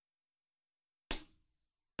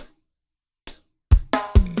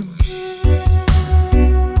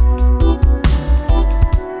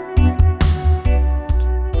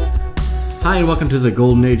Hi, and welcome to the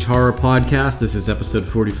Golden Age Horror Podcast. This is episode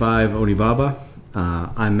 45, Onibaba.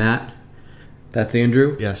 I'm Matt. That's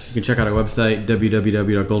Andrew. Yes. You can check out our website,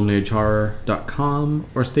 www.goldenagehorror.com,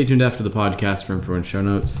 or stay tuned after the podcast for info and show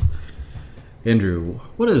notes. Andrew,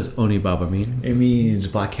 what does Onibaba mean? It means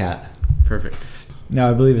black cat. Perfect.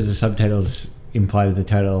 No, I believe as the subtitles implied with the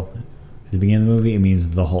title at the beginning of the movie, it means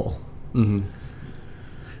the hole. Mm-hmm.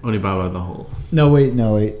 Onibaba, the hole. No, wait.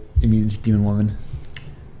 It means demon woman.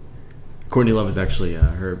 Courtney Love is actually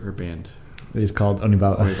her band. It is called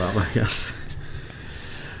Onibaba. Onibaba, yes.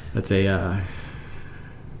 That's a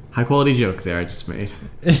high quality joke there I just made.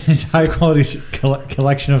 It's high quality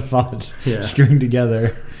collection of thoughts stringed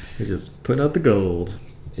together. We just put out the gold.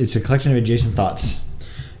 It's a collection of adjacent thoughts.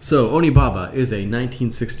 So, Onibaba is a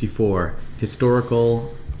 1964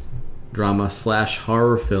 historical drama /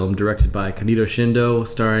 horror film directed by Kaneto Shindo,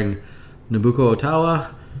 starring Nobuko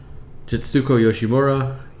Otawa, Jitsuko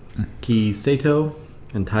Yoshimura, Ki Sato,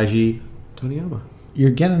 and Taiji Toniyama.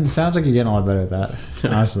 Sounds like you're getting a lot better at that,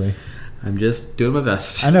 honestly. I'm just doing my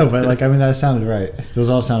best. I know, but that sounded right. Those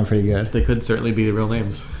all sounded pretty good. They could certainly be the real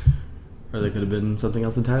names. Or they could have been something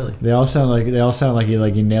else entirely. They all sound like you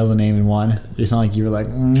nailed the name in one. It's not like you were like,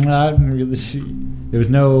 there was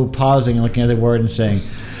no pausing and looking at the word and saying,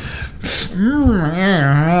 I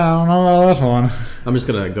don't know about this one. I'm just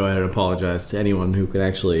gonna go ahead and apologize to anyone who can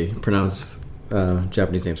actually pronounce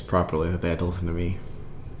Japanese names properly, that they had to listen to me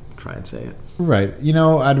try and say it. Right.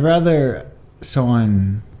 I'd rather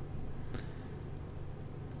someone.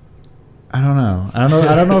 I don't know. I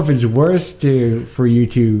don't know if it's worse for you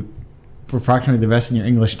to approximate the best in your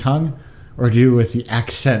English tongue, or do with the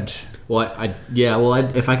accent. Well,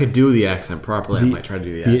 if I could do the accent properly, I might try to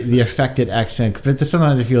do the accent. The affected accent, but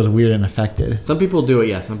sometimes it feels weird and affected. Some people do it,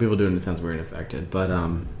 yeah. Some people do it and it sounds weird and affected, but I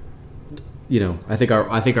think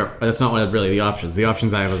our that's not one of really the options. The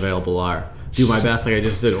options I have available are do my best, like I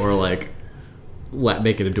just did, or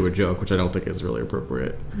make it into a joke, which I don't think is really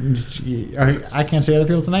appropriate. I can't say other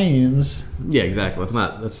people's names. Yeah, exactly. That's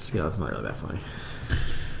not really that funny.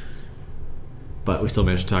 But we still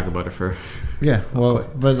managed to talk about it for. Yeah, well,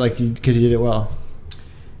 but because you did it well.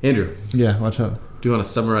 Andrew. Yeah, what's up? Do you want to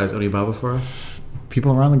summarize Onibaba for us?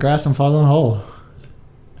 People run the grass and fall in the hole.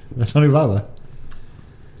 That's Onibaba.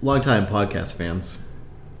 Longtime podcast fans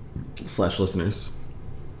 / listeners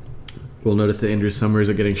will notice that Andrew's summaries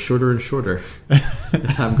are getting shorter and shorter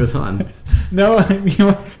as time goes on. No,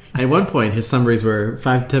 At one point, his summaries were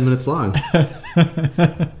 5 to 10 minutes long.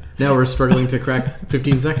 Now we're struggling to crack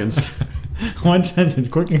 15 seconds. One sentence,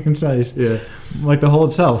 quick and concise. Yeah, like the whole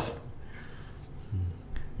itself.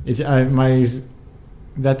 It's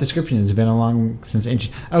that description has been along since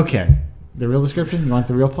ancient. Okay, the real description. You want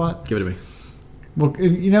the real plot? Give it to me. Well,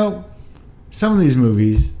 some of these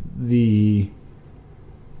movies, the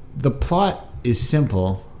plot is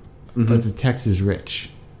simple, but the text is rich.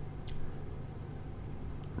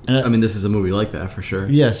 And this is a movie like that for sure.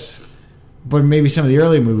 Yes, but maybe some of the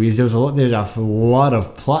early movies, there's a lot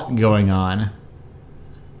of plot going on.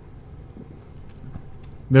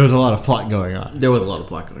 There was a lot of plot going on. There was a lot of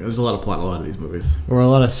plot going on. There was a lot of plot in a lot of these movies. Or a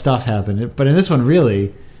lot of stuff happened. But in this one,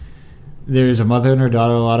 really, there's a mother and her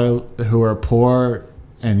daughter, who are poor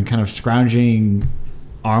and kind of scrounging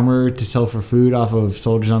armor to sell for food off of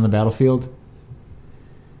soldiers on the battlefield.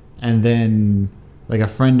 And then, a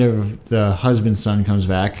friend of the husband's son comes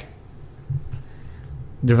back,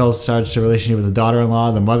 starts a relationship with the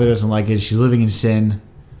daughter-in-law. The mother doesn't like it. She's living in sin,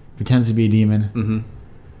 pretends to be a demon. Mm-hmm.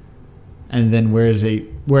 And then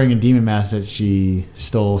wearing a demon mask that she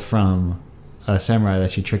stole from a samurai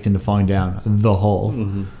that she tricked into falling down the hole.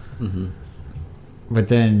 Mm-hmm. Mm-hmm. But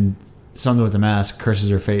then something with the mask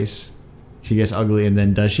curses her face. She gets ugly, and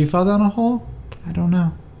then does she fall down a hole? I don't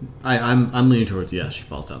know. I'm leaning towards yes. She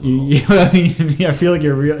falls down the hole. I feel like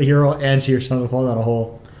you're all antsy or something to fall down a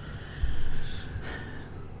hole.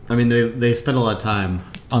 I mean, they spent a lot of time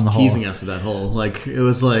on the teasing us with that hole. It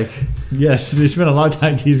was like... Yes, they spent a lot of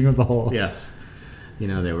time teasing with the hole. Yes.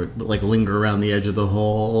 They would, linger around the edge of the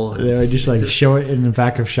hole. They would just, show it in the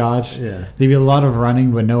back of shots. Yeah. There'd be a lot of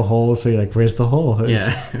running, but no holes, so you're like, where's the hole?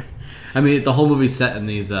 Yeah. I mean, the whole movie's set in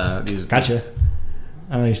these... Gotcha.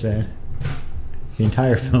 I know what you're saying. The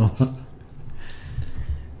entire film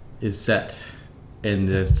is set in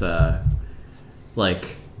this,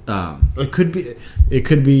 it could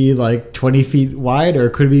be 20 feet wide, or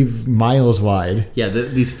it could be miles wide. Yeah,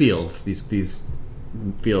 these fields, these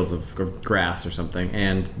fields of grass or something,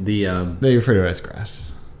 and they refer to it as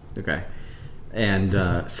grass. Okay,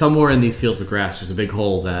 and somewhere in these fields of grass, there's a big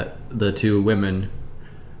hole that the two women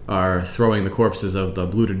are throwing the corpses of the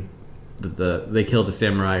bloated they kill the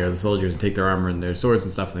samurai or the soldiers and take their armor and their swords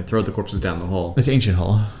and stuff, and they throw the corpses down the hole. This ancient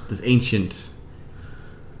hole. This ancient,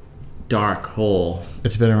 dark hole.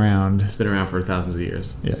 It's been around. It's been around for thousands of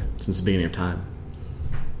years. Yeah. Since the beginning of time.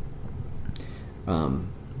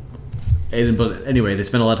 But anyway, they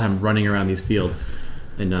spend a lot of time running around these fields,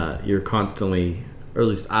 and you're constantly, or at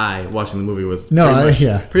least I, watching the movie, was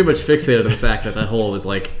pretty much fixated on the fact that hole was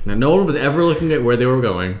like, no one was ever looking at where they were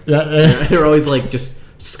going. They were always like just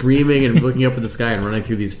screaming and looking up at the sky and running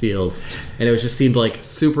through these fields, and it just seemed like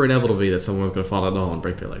super inevitable to me that someone was going to fall down the hole and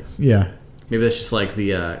break their legs. Yeah. Maybe that's just like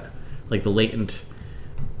the latent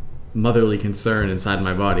motherly concern inside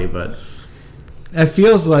my body, but it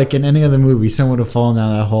feels like in any other movie, someone would have fallen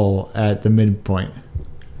down that hole at the midpoint.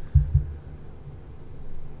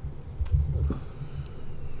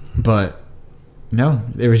 But no,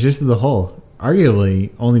 they resisted the hole.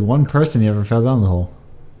 Arguably, only one person ever fell down the hole.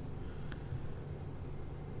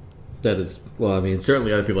 that is, well, I mean,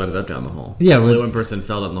 certainly other people ended up down the hole. Yeah, only one person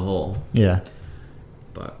fell down the hole. Yeah.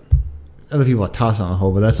 But other people got tossed on the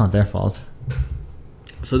hole, but that's not their fault.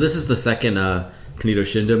 so this is the second Kanito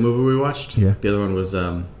Shindo movie we watched. Yeah. The other one was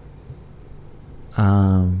Kuroneko.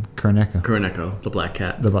 Kuroneko, the Black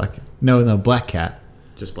Cat. No, Black Cat.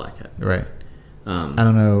 Just Black Cat. Right. I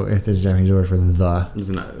don't know if there's a Japanese word for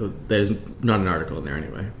the. There's not an article in there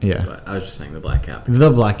anyway. Yeah. But I was just saying the Black Cat. The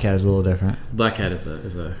Black Cat is a little different. Black Cat is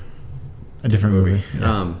a different movie.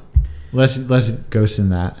 Yeah. Less ghosts in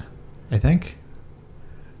that, I think.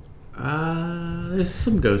 There's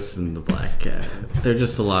some ghosts in the Black Cat. They're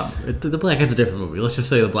just a lot. The Black Cat's a different movie. Let's just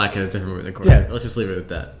say the Black Cat is a different movie than Kuroneko. Yeah. Let's just leave it at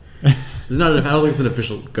that. There's not. I don't think it's an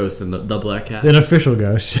official ghost in the Black Cat. An official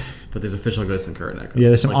ghost. But there's official ghosts in Kuroneko. Yeah,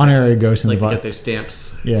 there's some honorary ghosts in the Black Cat. They get their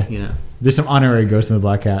stamps. Yeah. You know. There's some honorary ghosts in the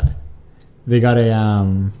Black Cat. They got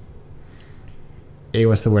a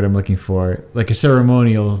what's the word I'm looking for? Like a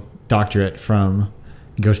ceremonial doctorate from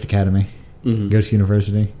Ghost Academy. Mm-hmm. Ghost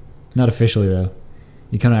University. Not officially though.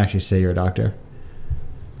 You can't actually say you're a doctor.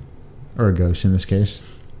 Or a ghost in this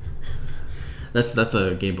case. That's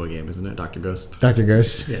a Game Boy game, isn't it? Dr. Ghost. Dr.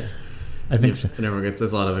 Ghost? Yeah. I think so. And everyone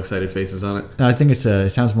there's a lot of excited faces on it. No, I think it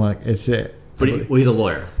sounds more like it's But he's a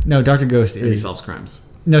lawyer. No, Dr. Ghost and he solves crimes.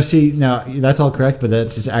 No, that's all correct, but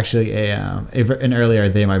that is actually an earlier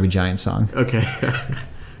They Might Be Giants song. Okay.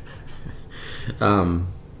 But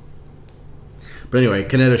anyway,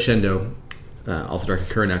 Kaneda Shindo also directed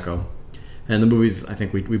Kuroneko. And the movies, I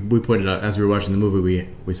think we pointed out as we were watching the movie,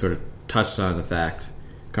 we sort of touched on the fact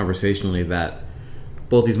conversationally that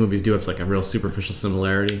both these movies do have like a real superficial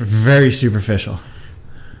similarity. Very superficial.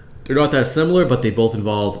 They're not that similar, but they both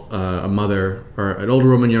involve a mother or an older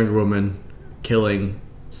woman, younger woman killing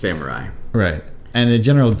samurai. Right. And a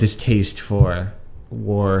general distaste for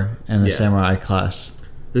war and the samurai class.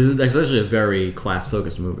 This is actually a very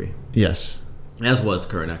class-focused movie. Yes. As was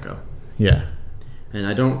Kuroneko. Yeah. And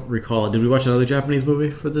I don't recall... Did we watch another Japanese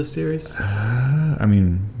movie for this series? I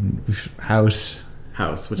mean, House.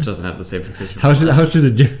 House, which doesn't have the same fixation. House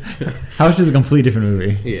is a completely different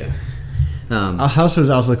movie. Yeah. House was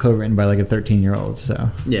also co-written by like a 13-year-old, so...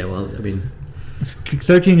 Yeah, well, I mean...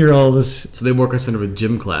 13-year-olds... So they more concerned with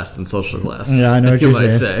gym class than social class. Yeah, I know what you you're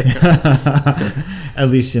might saying. say. At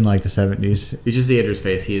least in like the 70s. You should see Andrew's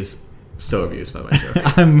face. He is so amused by my joke.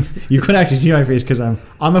 You couldn't actually see my face because I'm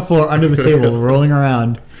on the floor under the table rolling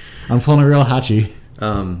around. I'm pulling a real hachi.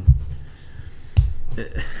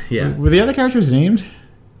 Yeah. Were the other characters named?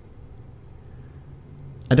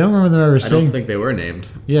 I don't remember them ever saying... I don't think they were named.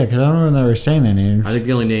 Yeah, because I don't remember them ever saying their names. I think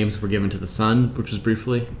the only names were given to the son, which was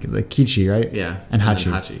briefly. Like Kichi, right? Yeah. And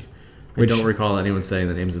Hachi. I don't recall anyone saying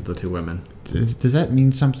the names of the two women. Does that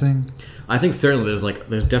mean something? I think certainly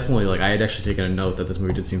there's definitely I had actually taken a note that this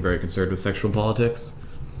movie did seem very concerned with sexual politics.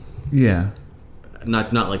 Yeah.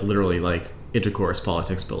 Not like literally like intercourse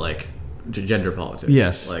politics, but like gender politics.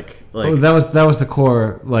 Yes. Like that was the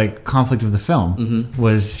core like conflict of the film. Mm-hmm.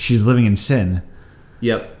 Was she's living in sin.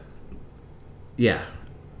 Yep. Yeah.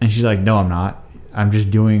 And she's like, no, I'm not. I'm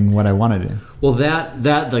just doing what I want to do. Well,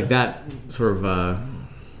 that sort of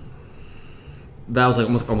that was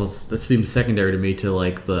like almost that seemed secondary to me to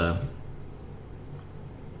like the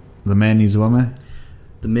man needs a woman.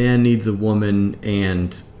 The man needs a woman,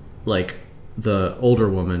 and like the older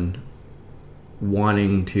woman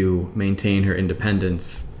wanting to maintain her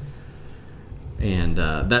independence. And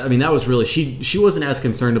that was really she wasn't as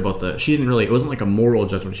concerned about it wasn't like a moral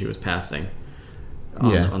judgment she was passing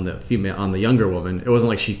on the younger woman. It wasn't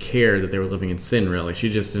like she cared that they were living in sin, really. She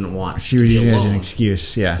just didn't want she was using it as an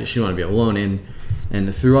excuse. Yeah, she didn't want to be alone.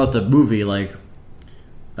 And throughout the movie, like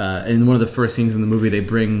in one of the first scenes in the movie, they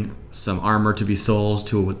bring some armor to be sold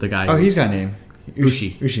to the guy. He's got a name.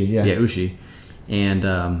 Ushi. Ushi, yeah. Yeah, Ushi. And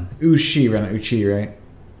Ushi, right? Uchi, right?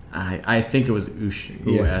 I think it was Ushi.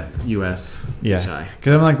 Yeah. U.S. Yeah.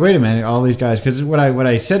 Because I'm like, wait a minute, all these guys. Because what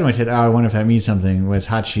I said when I said, oh, I wonder if that means something, was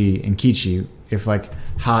Hachi and Kichi. If like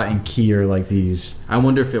Ha and Ki are like these. I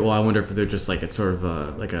wonder if they're just like it's sort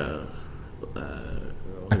of like a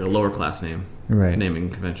lower class name. Right. Naming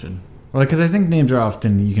convention. Well, because I think names are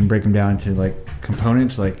often, you can break them down into like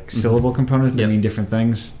components, like syllable components that mean different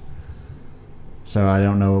things. So I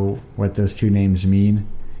don't know what those two names mean.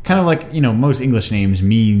 Kind of like, most English names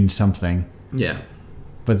mean something. Yeah.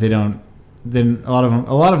 But they don't. Then a lot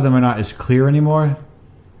of them are not as clear anymore.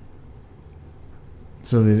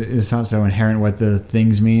 So it's not so inherent what the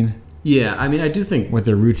things mean. Yeah, I mean, I do think what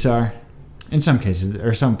their roots are. In some cases, there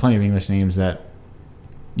are plenty of English names that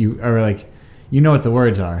you are like, what the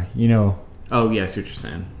words are. Oh yeah, I see what you're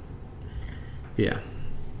saying. Yeah.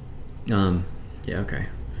 Yeah. Okay.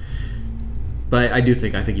 But I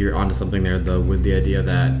think you're onto something there, though, with the idea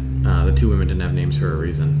that the two women didn't have names for a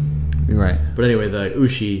reason. Right. But anyway, the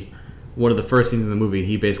Ushi, one of the first scenes in the movie,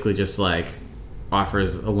 he basically just like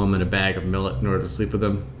offers a woman a bag of millet in order to sleep with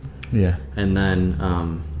him. Yeah. And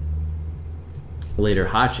then later,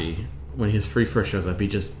 Hachi, when his first shows up, he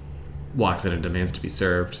just walks in and demands to be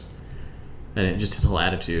served, and it just his whole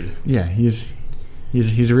attitude. Yeah, he's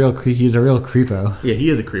a real creepo. Yeah, he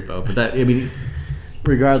is a creepo. But that, I mean,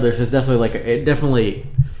 regardless, it's definitely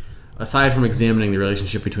aside from examining the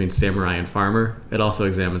relationship between samurai and farmer, it also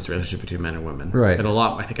examines the relationship between men and women. Right.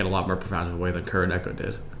 I think in a lot more profound way than Kuroneko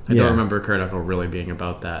did. I don't remember Kuroneko really being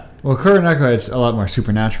about that. Well, Kuroneko has a lot more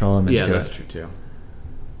supernatural elements to it. Yeah, that's true too.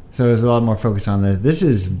 So there's a lot more focus on that. This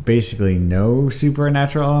is basically no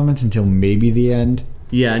supernatural elements until maybe the end.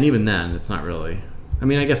 Yeah, and even then, it's not really. I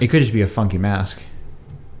mean, I guess it could just be a funky mask.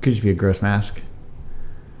 It could just be a gross mask.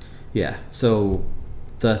 Yeah. So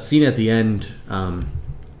the scene at the end, I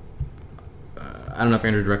don't know if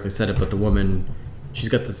Andrew directly said it, but the woman, she's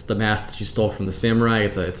got the mask that she stole from the samurai.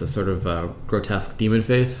 It's a sort of grotesque demon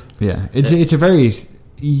face. Yeah, it's a very.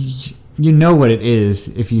 You know what it is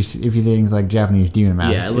if you think like Japanese demon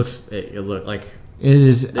mask. Yeah, it look like it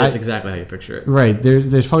is. That's exactly how you picture it. Right.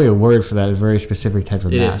 There's probably a word for that. A very specific type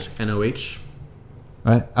of mask. It is NOH.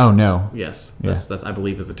 What? Oh no. Yes, that's I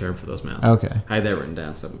believe is the term for those masks. Okay. I had that written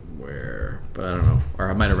down somewhere, but I don't know, or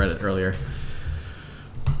I might have read it earlier.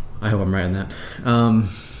 I hope I'm right on that.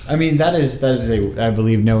 I mean that is I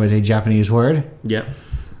believe no is a Japanese word. Yep.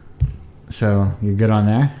 So you're good on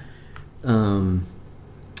there.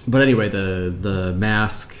 But anyway, the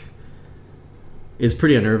mask is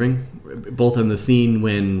pretty unnerving, both in the scene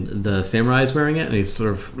when the samurai is wearing it and he's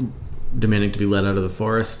sort of demanding to be led out of the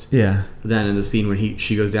forest. Yeah. Then in the scene when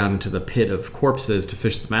she goes down into the pit of corpses to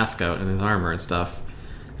fish the mask out in his armor and stuff.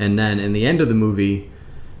 And then in the end of the movie,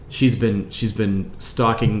 she's been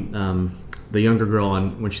stalking the younger girl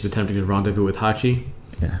when she's attempting to rendezvous with Hachi.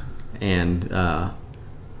 Yeah. And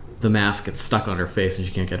the mask gets stuck on her face and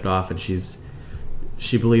she can't get it off, and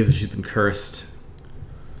she believes that she's been cursed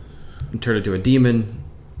and turned into a demon.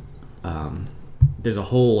 There's a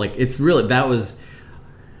whole it's really that was,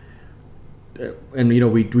 and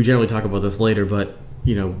we generally talk about this later, but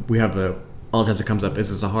we have all the times it comes up: is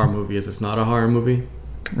this a horror movie? Is this not a horror movie?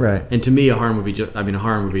 Right. And to me, a horror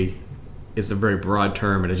movie is a very broad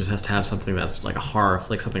term, and it just has to have something that's like a horror,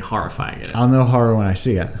 like something horrifying in it. I'll know horror when I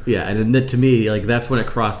see it. Yeah, and then to me, that's when it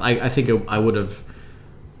crossed. I think I would have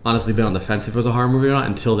honestly been on the fence if it was a horror movie or not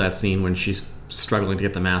until that scene when she's struggling to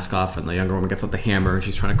get the mask off and the younger woman gets out the hammer and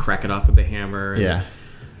she's trying to crack it off with the hammer. And, yeah.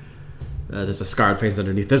 There's a scarred face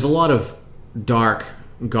underneath. There's a lot of dark,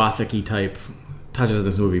 gothic-y type touches in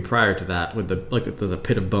this movie prior to that with there's a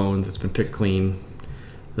pit of bones that's been picked clean.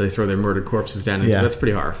 They throw their murdered corpses down into. That's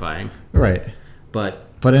pretty horrifying. Right. But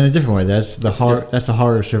in a different way. That's the horror. That's the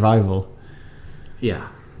horror of survival. Yeah.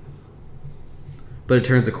 But it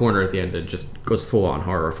turns a corner at the end and just goes full on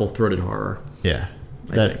horror, full throated horror. Yeah.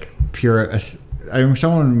 I think. Pure.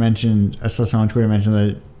 Someone mentioned. I saw someone on Twitter mention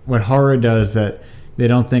that what horror does that they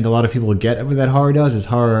don't think a lot of people get what that horror does is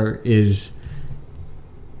horror is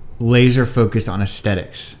laser focused on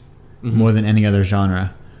aesthetics more than any other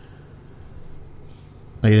genre.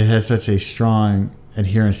 Like it has such a strong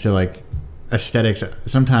adherence to aesthetics,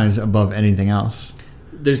 sometimes above anything else.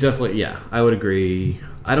 There's definitely, I would agree.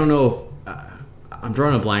 I don't know if I'm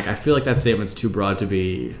drawing a blank. I feel like that statement's too broad to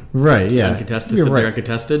be uncontested. You're right.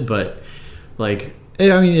 Uncontested, but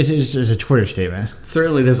it's just a Twitter statement.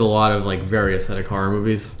 Certainly, there's a lot of very aesthetic horror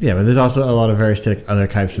movies. Yeah, but there's also a lot of very aesthetic other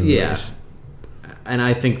types of movies. Yeah, and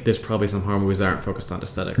I think there's probably some horror movies that aren't focused on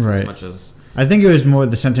aesthetics as much as. I think it was more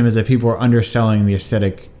the sentiment that people are underselling the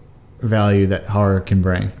aesthetic value that horror can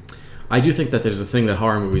bring. I do think that there's a thing that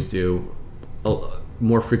horror movies do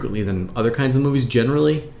more frequently than other kinds of movies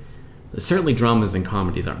generally. Certainly dramas and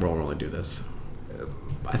comedies won't really do this.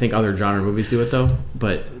 I think other genre movies do it though,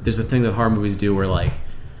 but there's a thing that horror movies do where like,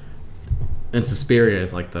 and Suspiria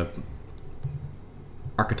is like the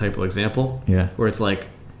archetypal example. Yeah. Where it's like,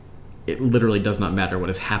 it literally does not matter what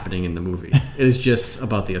is happening in the movie. It is just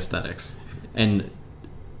about the aesthetics. And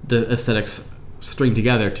the aesthetics string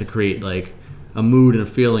together to create like a mood and a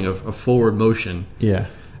feeling of forward motion. Yeah.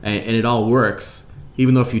 And it all works.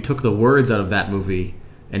 Even though if you took the words out of that movie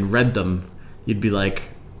and read them, you'd be like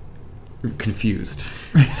confused.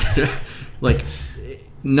 Like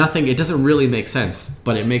nothing, it doesn't really make sense,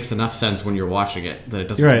 but it makes enough sense when you're watching it that it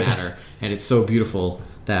doesn't Right. matter. And it's so beautiful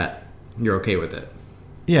that you're okay with it.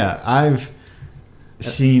 Yeah, I've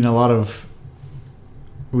seen a lot of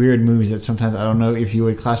weird movies that sometimes I don't know if you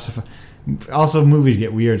would classify. Also, movies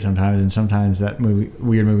get weird sometimes, and sometimes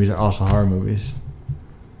weird movies are also horror movies.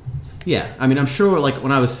 Yeah, I mean, I'm sure, like,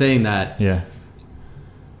 when I was saying that, Yeah.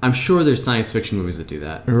 I'm sure there's science fiction movies that do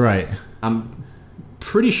that. Right. I'm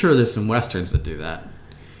pretty sure there's some westerns that do that.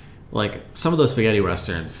 Like, some of those spaghetti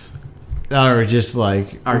westerns Are just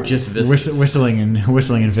like are just vistas. whistling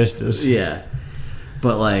in vistas. Yeah.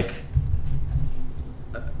 But, like,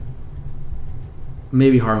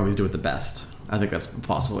 maybe horror movies do it the best. I think that's a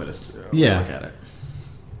possible way to look at it.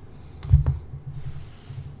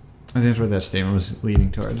 I think that's what that statement was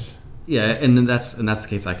leading towards. Yeah, and then that's the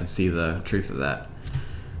case. I can see the truth of that.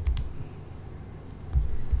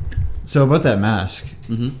 So about that mask,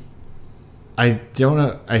 Mm-hmm. I don't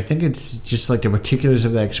know. I think it's just like the particulars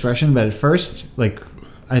of that expression. But at first, like,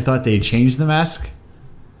 I thought they changed the mask,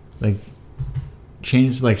 subtly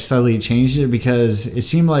changed it, because it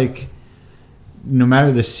seemed like no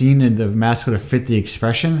matter the scene, and the mask would have fit the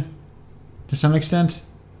expression to some extent.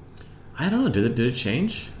 I don't know. Did it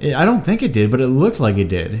change? I don't think it did, but it looked like it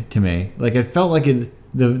did to me. Like, it felt like it.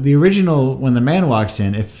 The original, when the man walks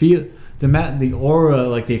in, the aura,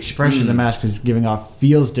 like the expression the mask is giving off,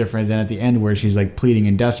 feels different than at the end where she's like pleading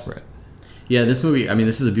and desperate. Yeah, this movie. I mean,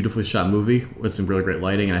 this is a beautifully shot movie with some really great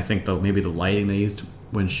lighting, and I think maybe the lighting they used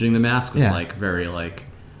when shooting the mask was like very like.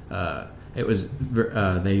 It was.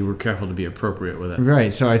 They were careful to be appropriate with it.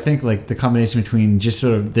 Right. So I think like the combination between just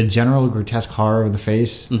sort of the general grotesque horror of the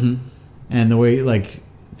face, and the way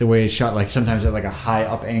it's shot, like sometimes at like a high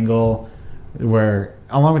up angle, where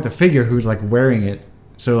along with the figure who's like wearing it.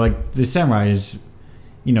 So like the samurai is,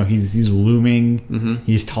 he's looming,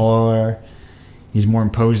 he's taller, he's more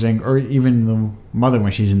imposing, or even the mother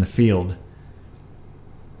when she's in the field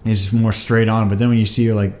is more straight on. But then when you see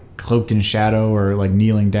her like cloaked in shadow or like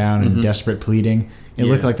kneeling down and desperate pleading, it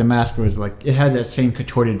looked like the mask was like, it had that same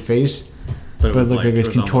contorted face, but it looked like it was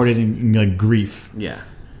contorted in like grief,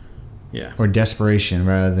 or desperation,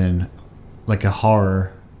 rather than like a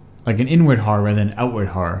horror, like an inward horror rather than outward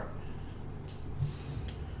horror.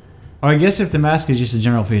 I guess if the mask is just a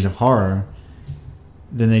general phase of horror,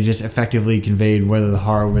 then they just effectively conveyed whether the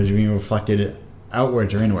horror was being reflected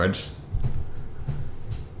outwards or inwards.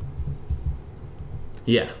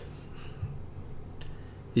 Yeah.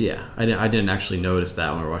 Yeah, I didn't actually notice that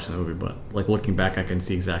when we were watching the movie, but like looking back, I can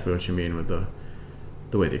see exactly what you mean with the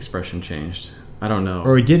way the expression changed. I don't know.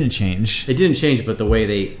 Or it didn't change. It didn't change, but the way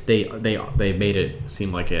they made it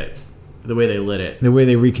seem like it. The way they lit it. The way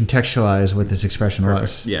they recontextualized what this expression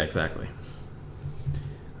was. Yeah, exactly.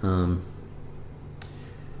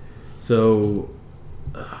 So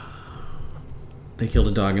they killed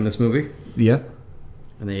a dog in this movie. Yep.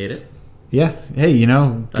 And they ate it. Yeah. Hey,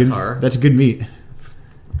 that's horror. That's good meat.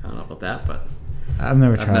 I don't know about that, but I've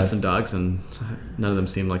met some dogs, and none of them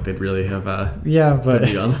seem like they'd really have yeah, but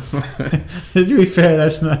meat on them. To be fair,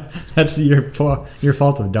 that's your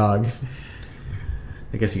fault of dog.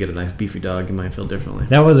 I guess you get a nice beefy dog, you might feel differently.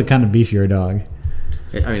 That was a kind of beefier dog.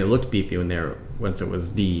 I mean, it looked beefy once it was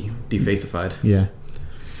defacified. Yeah.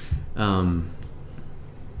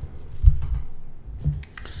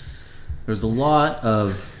 There's a lot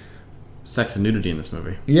of sex and nudity in this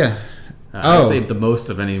movie. Yeah. I'd say the most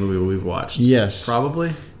of any movie we've watched. Yes. Probably.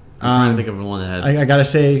 I'm trying to think of one that had... I gotta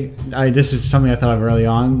say, this is something I thought of early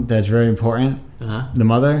on that's very important. The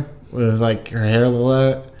mother, with like her hair a little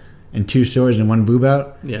out, and two swords and one boob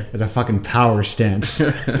out. Yeah. With a fucking power stance.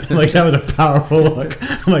 Like, that was a powerful look.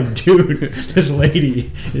 I'm like, dude, this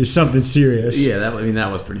lady is something serious. Yeah, that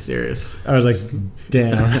was pretty serious. I was like,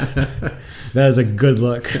 damn. That is a good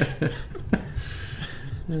look.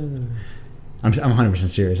 I'm 100%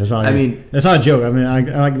 serious. That's all. That's not a joke. I mean,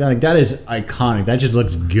 like that is iconic. That just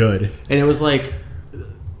looks good. And it was like,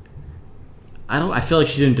 I feel like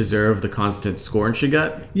she didn't deserve the constant scorn she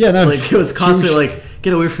got. Yeah, no, like it was constantly like,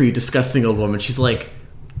 get away from you, disgusting old woman. She's like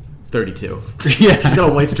 32. Yeah. She's got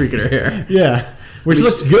a white streak in her hair. Yeah, which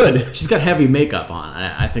looks good. She's got heavy makeup on.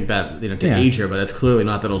 I think that to age her, but that's clearly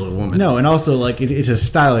not that old of a woman. No, and also like it's a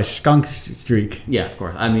stylish skunk streak. Yeah, of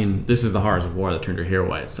course. I mean, this is the horrors of war that turned her hair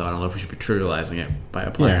white, so I don't know if we should be trivializing it by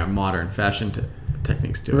applying our modern fashion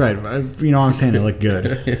techniques to it. Right, you know what I'm saying? It looked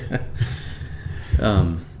good.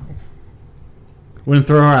 Wouldn't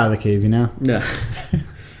throw her out of the cave, you know? Yeah.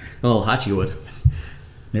 Well, Hachi would.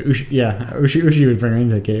 Ushi would bring her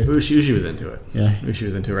into the cave. Ushi was into it. Yeah. Ushi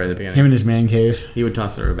was into it right at the beginning. Him in his man cave. He would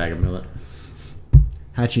toss her a bag of millet.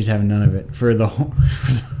 Hachi's having none of it.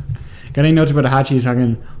 Got any notes about Hachi's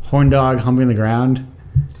fucking horn dog humping the ground?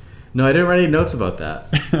 No, I didn't write any notes about that.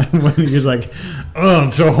 When he was like, "Oh,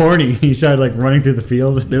 I'm so horny," he started like running through the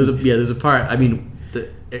field. There's a part. I mean,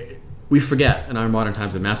 we forget in our modern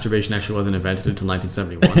times that masturbation actually wasn't invented until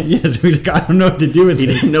 1971. Yes, he was like, I don't know what to do with it.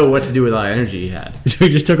 He didn't know what to do with all the energy he had. So he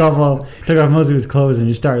just took off most of his clothes and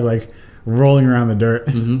just started like rolling around the dirt.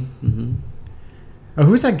 Mm-hmm. Mm-hmm. Oh,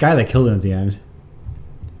 who's that guy that killed him at the end?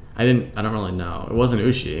 I don't really know. It wasn't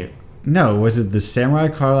Ushi. No, was it the samurai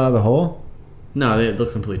crawled out of the hole? No, they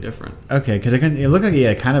look completely different. Okay, because it looked like he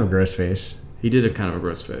had kind of a gross face. He did have kind of a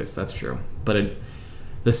gross face. That's true. But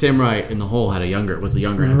the samurai in the hole was the younger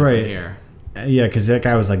and had different hair. Yeah, because that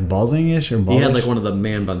guy was like balding-ish or baldish. He had like one of the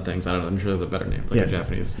man bun things. I don't know. I'm sure there's a better name, like a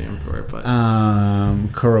Japanese name for it. But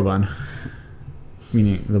Korobun,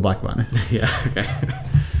 meaning the black bun. Yeah.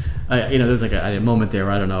 Okay. There's like a moment there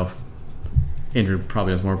where I don't know if Andrew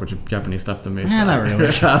probably knows more about Japanese stuff than me. So not really.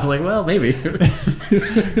 I was like, well, maybe.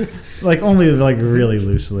 Like only like really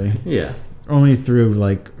loosely. Yeah. Only through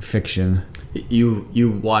like fiction.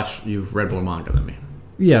 You've read more manga than me.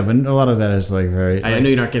 Yeah, but a lot of that is like very. I know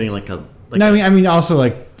you're not getting like a. I mean, also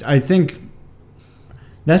like I think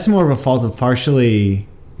that's more of a fault of partially.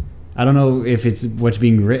 I don't know if it's what's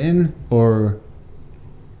being written or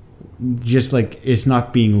just like it's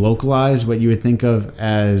not being localized. What you would think of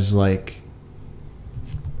as like.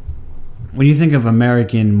 When you think of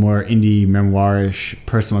American, more indie, memoirish,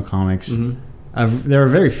 personal comics, there are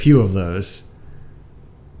very few of those.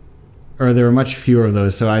 Or there are much fewer of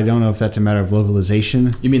those, so I don't know if that's a matter of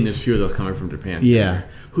localization. You mean there's few of those coming from Japan? Yeah.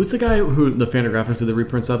 Who's the guy who the Fantagraphics did the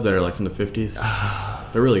reprints of that are like from the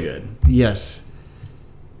 50s? They're really good. Yes.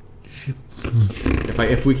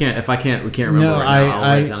 If we can't remember No, right now,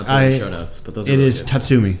 I'll write down and put show notes. But those are really good.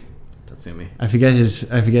 Tatsumi. Tatsumi. I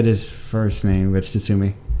forget his first name, but it's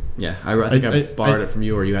Tatsumi. Yeah, I think I borrowed it from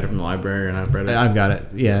you, or you had it from the library, and I've read it. I've got it.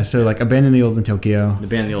 Yeah, so like Abandon the Old in Tokyo.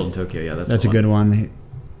 Abandon the Old in Tokyo. Yeah, that's a good one.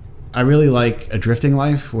 I really like A Drifting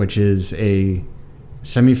Life, which is a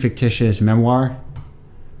semi-fictitious memoir.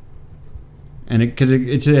 And because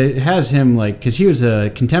it has him like, because he was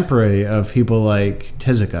a contemporary of people like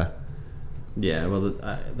Tezuka. Yeah, well,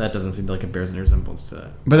 that doesn't seem like it bears any resemblance to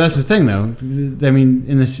that. But that's the thing, though. I mean,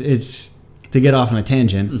 it's to get off on a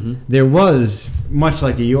tangent. There was, much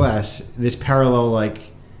like the U.S., this parallel like.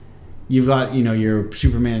 You've got, your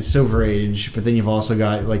Superman Silver Age, but then you've also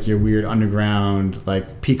got, like, your weird underground,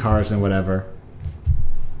 like, P-Cars and whatever.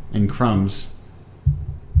 And Crumbs.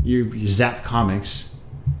 Your Zap Comics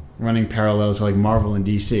running parallels to, like, Marvel and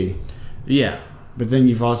DC. Yeah. But then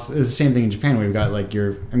you've also... It's the same thing in Japan where you've got, like,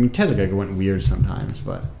 Tezuka went weird sometimes,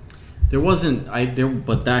 but... There wasn't...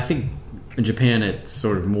 But I think in Japan it's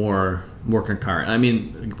sort of more concurrent. I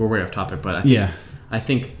mean, we're way off topic, but I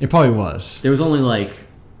think... It probably was. There was only, like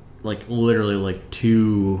literally like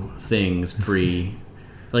two things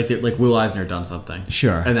like Will Eisner done something,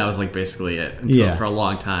 sure, and that was like basically it for a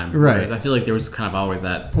long time, right? Whereas I feel like there was kind of always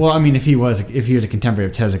that. Well, I mean, if he was a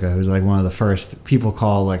contemporary of Tezuka, who's like one of the first people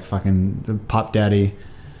call like fucking the pop daddy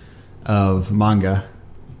of manga.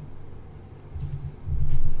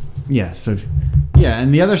 Yeah,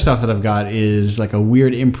 and the other stuff that I've got is like a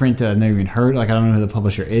weird imprint that I've never even heard. Like I don't know who the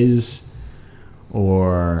publisher is,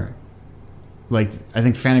 or. Like, I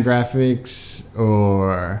think Fantagraphics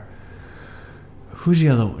or... Who's the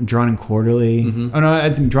other one? Drawn and Quarterly? Oh, no, I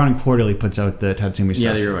think Drawn and Quarterly puts out the Tatsumi stuff.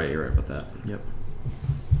 Yeah, you're right about that. Yep.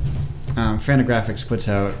 Fantagraphics puts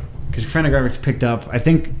out... Because Fantagraphics picked up... I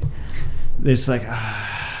think there's like...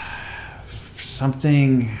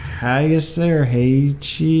 something... Hagase or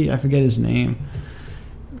Heichi? I forget his name.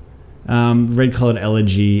 Red Colored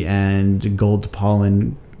Elegy and Gold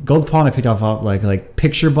Pollen... Gold Pollen I picked off like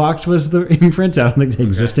Picture Box was the imprint. I don't think they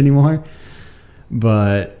exist anymore.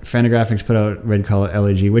 But Fantagraphics put out Red Color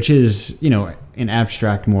Elegy, which is, an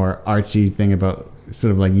abstract, more artsy thing about sort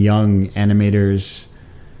of like young animators.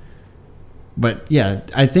 But yeah,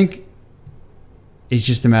 I think it's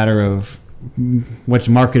just a matter of what's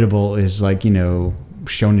marketable is like,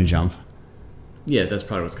 Shonen Jump. Yeah, that's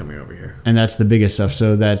probably what's coming over here. And that's the biggest stuff.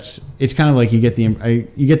 So it's kind of like you get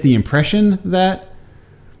the impression that,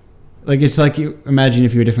 like, it's like you imagine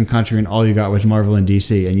if you're a different country and all you got was Marvel and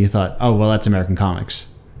DC and you thought, oh, well, that's American comics.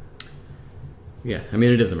 Yeah, I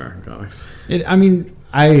mean, it is American comics.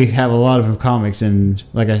 I have a lot of comics, and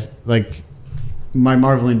like my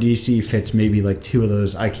Marvel and DC fits maybe like 2 of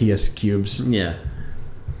those IKEA cubes. Yeah.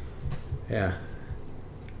 Yeah.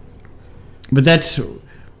 But that's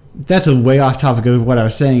a way off topic of what I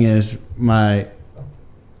was saying is my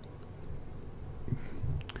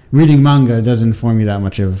reading manga doesn't inform me that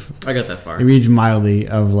much of. I got that far. It reads mildly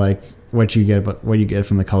of like what you get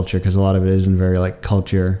from the culture, because a lot of it isn't very like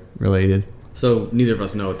culture related. So neither of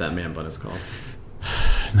us know what that man bun is called.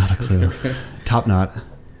 Not a clue. Top knot.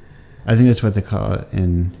 I think that's what they call it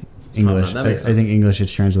in English. I think English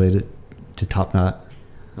is translated to top knot.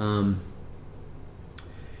 I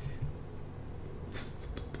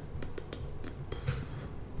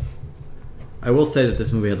will say that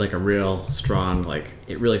this movie had like a real strong, like,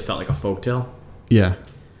 it really felt like a folktale. Yeah.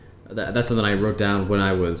 That's something I wrote down when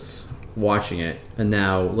I was watching it, and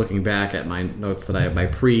now looking back at my notes that I have, my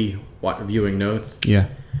pre-viewing notes. Yeah.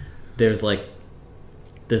 There's like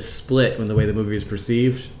this split in the way the movie is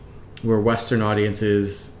perceived, where Western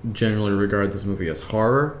audiences generally regard this movie as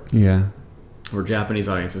horror. Yeah. Where Japanese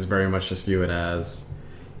audiences very much just view it as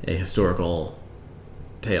a historical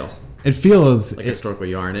tale. It feels like a historical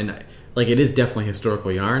yarn, and like it is definitely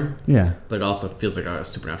historical yarn. Yeah. But it also feels like a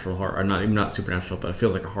supernatural horror, or not supernatural, but it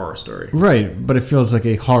feels like a horror story. Right, but it feels like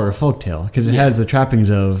a horror folktale because it has the trappings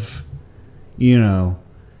of,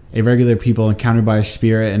 a regular people encountered by a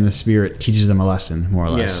spirit, and the spirit teaches them a lesson, more or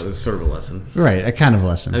less. Yeah, it's sort of a lesson. Right, a kind of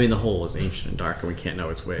lesson. I mean, the whole is ancient and dark, and we can't know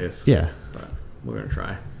its ways. Yeah. But we're going to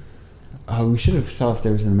try. Oh, we should have saw if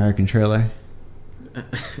there was an American trailer. I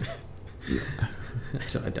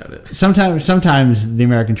doubt it. Sometimes the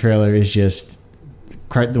American trailer is just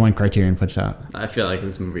the one Criterion puts out. I feel like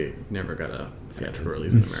this movie never got a theatrical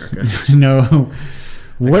release in America. No.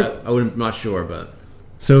 What? I'm not sure, but...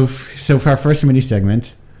 So for our first mini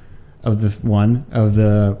segment of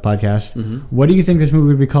the podcast, what do you think this movie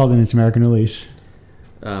would be called in its American release?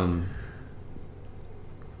 The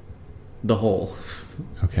Hole.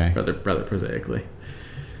 Okay. Rather prosaically.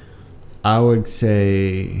 I would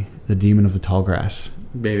say The Demon of the Tall Grass.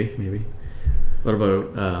 Maybe. What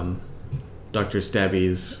about Dr.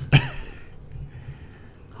 Stabby's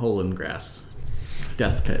Hole in Grass?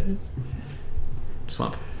 Death Pit.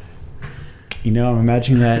 Swamp. I'm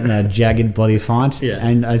imagining that in a jagged, bloody font. Yeah.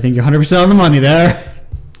 And I think you're 100% on the money there.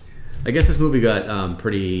 I guess this movie got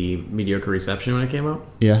pretty mediocre reception when it came out.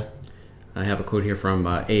 Yeah. I have a quote here from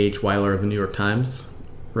A.H. Weiler of the New York Times,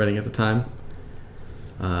 writing at the time.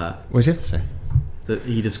 What does he have to say? That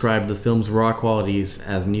he described the film's raw qualities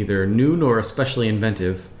as neither new nor especially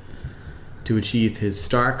inventive to achieve his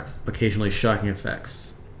stark, occasionally shocking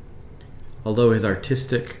effects. Although his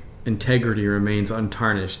artistic integrity remains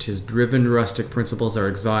untarnished, his driven rustic principles are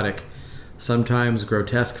exotic, sometimes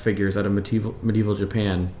grotesque figures out of medieval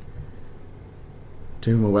Japan,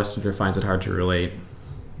 to whom a Westerner finds it hard to relate.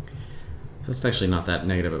 That's actually not that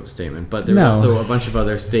negative of a statement, but there were also a bunch of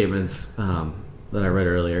other statements that I read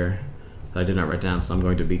earlier that I did not write down, so I'm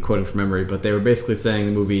going to be quoting from memory, but they were basically saying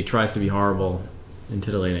the movie tries to be horrible and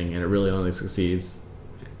titillating, and it really only succeeds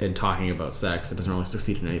in talking about sex. It doesn't really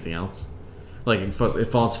succeed in anything else. Like, it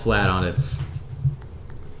falls flat on its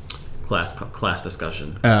class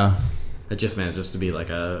discussion. Oh. It just manages to be like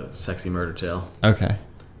a sexy murder tale. Okay.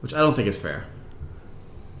 Which I don't think is fair.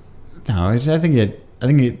 No, I think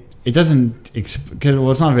it doesn't, because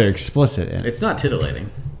it's not very explicit. It's not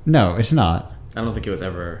titillating. No, it's not. I don't think it was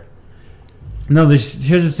ever... No,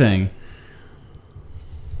 here's the thing.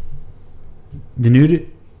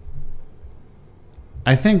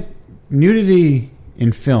 I think nudity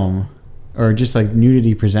in film, or just like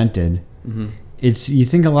nudity presented, it's, you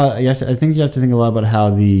think a lot. I think you have to think a lot about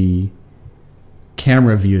how the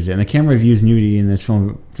camera views it, and the camera views nudity in this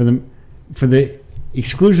film for the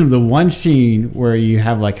exclusion of the one scene where you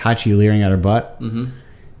have like Hachi leering at her butt.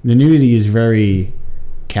 The nudity is very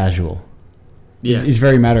casual. Yeah, it's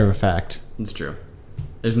very matter of fact. It's true.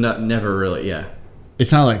 There's never really, yeah.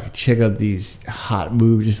 It's not like check out these hot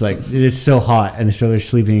boobs. Just like it's so hot, and so they're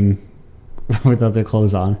sleeping without their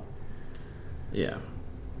clothes on. Yeah.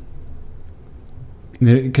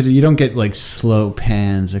 Because you don't get like slow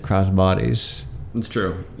pans across bodies. It's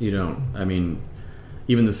true. You don't. I mean,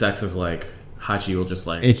 even the sex is like Hachi will just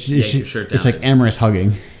like yank your shirt down. It's like amorous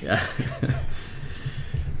hugging. Yeah.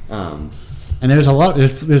 And there's a lot.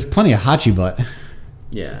 There's plenty of Hachi butt.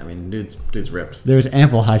 Yeah, I mean, dude's ripped. There was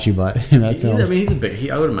ample Hachi butt in that film. I mean, he's a big.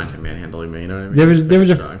 I wouldn't mind him manhandling me. You know what I mean?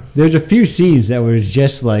 There was a few scenes that was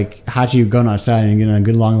just like Hachi going outside and getting a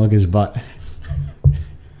good long look at his butt.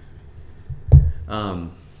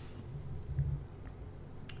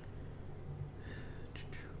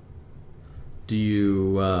 Do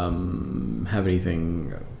you have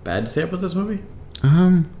anything bad to say about this movie?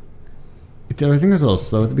 I think it was a little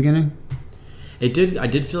slow at the beginning. It did. I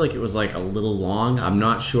did feel like it was like a little long. I'm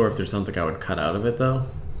not sure if there's something I would cut out of it though.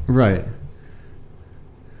 Right.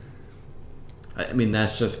 I mean,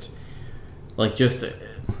 that's just it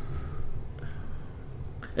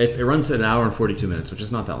runs at an hour and 42 minutes, which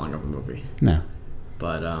is not that long of a movie. No.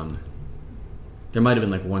 But there might have been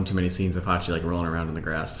like one too many scenes of Hachi like rolling around in the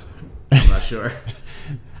grass. I'm not sure.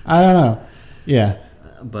 I don't know. Yeah.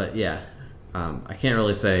 But yeah, I can't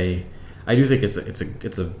really say. I do think it's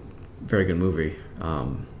a very good movie.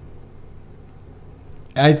 I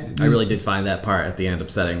really did find that part at the end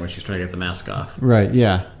upsetting when she's trying to get the mask off. Right.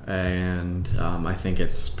 Yeah. And I think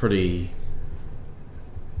it's pretty.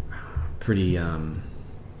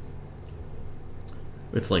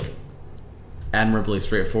 It's like admirably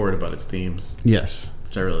straightforward about its themes. Yes.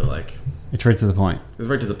 Which I really like. It's right to the point. It's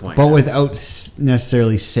right to the point. But without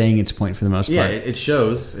necessarily saying its point for the most part. Yeah, it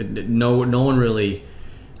shows. No one really...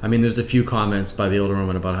 I mean, there's a few comments by the older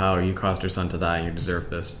woman about how you caused your son to die and you deserve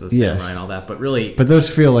this, the samurai and all that. But really... But those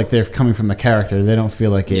feel like they're coming from the character. They don't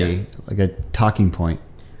feel like a talking point.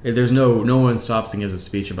 There's no one stops and gives a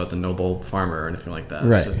speech about the noble farmer or anything like that.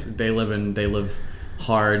 Right. It's just they live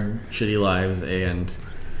hard, shitty lives and...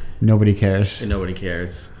 Nobody cares. And nobody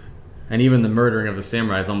cares. And even the murdering of the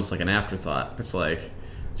samurai is almost like an afterthought. It's like,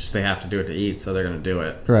 just they have to do it to eat, so they're going to do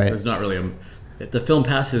it. Right. There's not really the film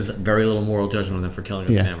passes very little moral judgment on them for killing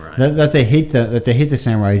a samurai. That they hate the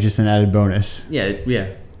samurai is just an added bonus. Yeah.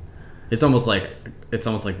 It's almost like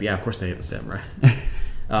yeah, of course they hate the samurai.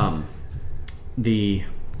 And the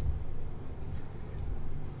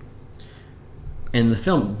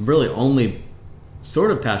film really only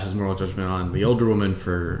sort of passes moral judgment on the older woman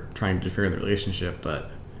for trying to interfere in the relationship,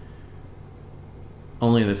 but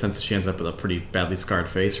only in the sense that she ends up with a pretty badly scarred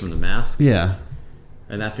face from the mask. Yeah.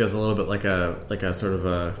 And that feels a little bit like a sort of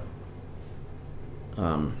a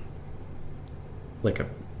like a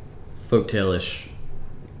folktale-ish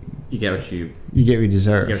you get what you deserve. You get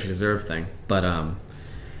what you deserve thing. But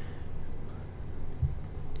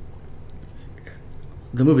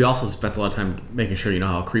the movie also spends a lot of time making sure you know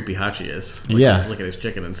how creepy Hachi is. Like, he's looking at his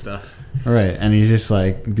chicken and stuff. Right, and he's just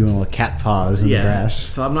like doing little cat paws in the grass.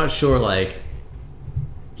 So I'm not sure. Like,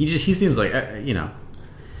 he seems like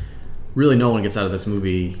really no one gets out of this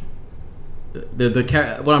movie.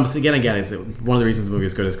 What I'm getting at is that one of the reasons the movie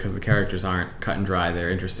is good is because the characters aren't cut and dry. They're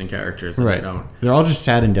interesting characters. And right. They're all just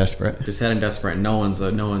sad and desperate. They're sad and desperate. And no one's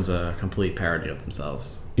a complete parody of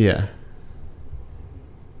themselves. Yeah.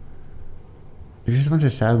 They're just a bunch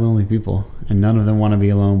of sad, lonely people, and none of them want to be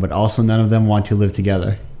alone, but also none of them want to live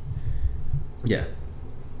together. Yeah.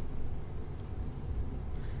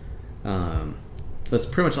 So that's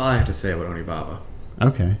pretty much all I have to say about Onibaba.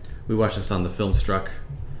 Okay. We watched this on the Filmstruck.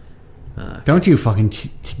 Don't you fucking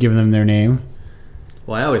give them their name.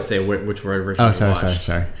 Well, I always say which version we watched.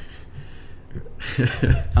 Sorry.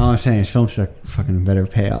 All I'm saying is Filmstruck fucking better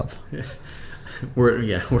pay up.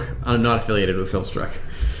 I'm not affiliated with Filmstruck.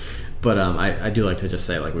 But I do like to just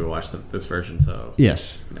say like we watched this version, so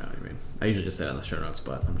yes, you know what I mean. I usually just say it on the show notes,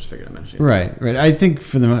 but I'm just figuring I mention it. Right. I think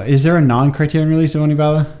is there a non-Criterion release of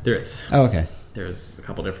Onibaba? There is. Oh, okay. There's a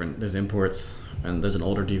couple different. There's imports and there's an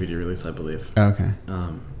older DVD release, I believe. Oh, okay.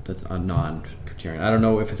 That's a non-Criterion. I don't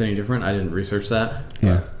know if it's any different. I didn't research that.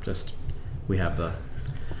 Yeah. Just we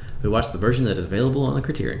watched the version that is available on the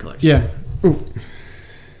Criterion Collection. Yeah. Ooh.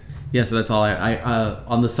 Yeah. So that's all I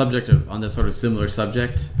on this sort of similar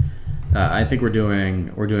subject. I think we're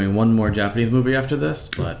doing one more Japanese movie after this,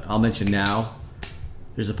 but I'll mention now.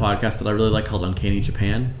 There's a podcast that I really like called Uncanny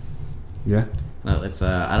Japan. Yeah. It's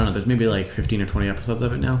I don't know. There's maybe like 15 or 20 episodes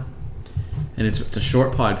of it now, and it's a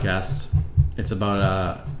short podcast. It's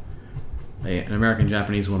about an American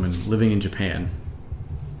Japanese woman living in Japan,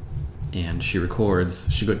 and she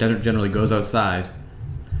records. She generally goes outside,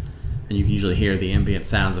 and you can usually hear the ambient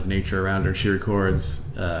sounds of nature around her. She records.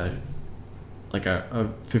 Like a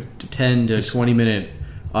 10 to 20 minute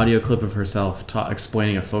audio clip of herself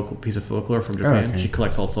explaining a piece of folklore from Japan. Oh, okay. She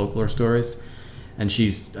collects all folklore stories, and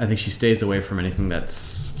I think she stays away from anything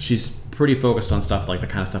she's pretty focused on stuff like the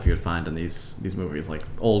kind of stuff you would find in these movies, like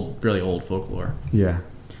really old folklore. Yeah.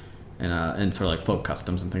 And sort of like folk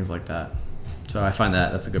customs and things like that. So I find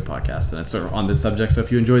that's a good podcast, and it's sort of on this subject. So if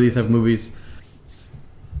you enjoy these type of movies,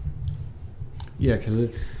 Yeah, because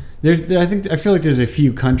I feel like there's a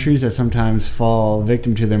few countries that sometimes fall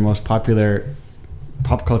victim to their most popular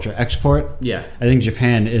pop culture export. Yeah. I think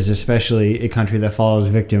Japan is especially a country that falls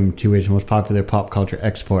victim to its most popular pop culture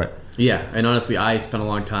export. Yeah, and honestly, I spent a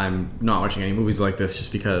long time not watching any movies like this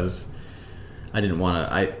just because I didn't want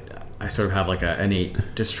to. I sort of have like an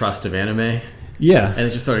innate distrust of anime. Yeah, and it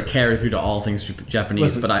just sort of carried through to all things Japanese.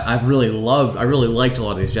 Listen, but I really liked a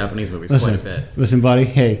lot of these Japanese movies quite a bit. Listen, buddy.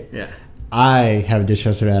 Hey. Yeah. I have a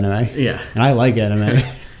distrust of anime. Yeah. And I like anime.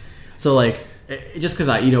 So like, just because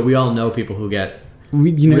we all know people who get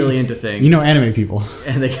really into things. Anime people.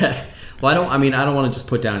 And they get. Well, I don't want to just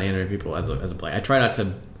put down anime people as a blanket. I try not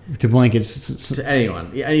to blanket to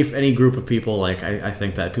anyone, any group of people. Like I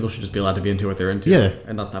think that people should just be allowed to be into what they're into. Yeah.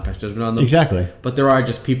 And that's not pass judgment on them. Exactly. But there are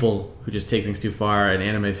just people who just take things too far, and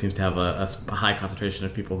anime seems to have a high concentration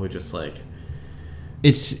of people who just like.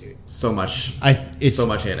 It's so much. So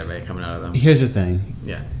much anime coming out of them. Here's the thing.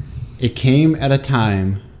 Yeah. It came at a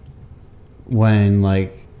time when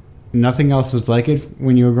like nothing else was like it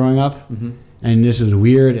when you were growing up, mm-hmm. and this was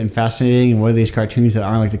weird and fascinating. And what are these cartoons that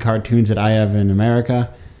aren't like the cartoons that I have in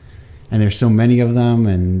America? And there's so many of them,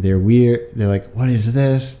 and they're weird. They're like, what is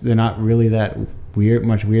this? They're not really that weird,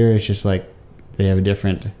 much weirder. It's just like they have a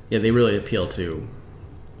different. Yeah, they really appeal to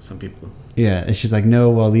some people. Yeah, it's just like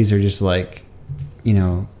these are just like,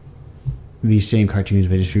 these same cartoons,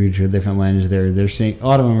 but just viewed through a different lens. They're same. A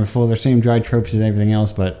lot of them are full of their same dry tropes and everything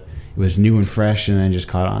else, but it was new and fresh, and then just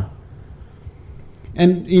caught on.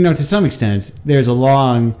 And to some extent, there's a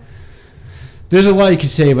lot you could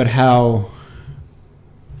say about how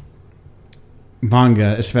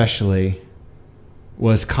manga, especially,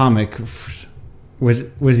 was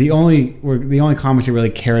the only comics that really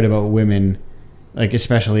cared about women, like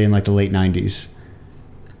especially in like the late 90s.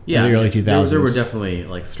 Yeah, in the early 2000s. There were definitely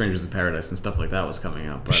like Strangers in Paradise and stuff like that was coming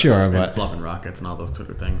out. But, sure, and Love and Rockets and all those sort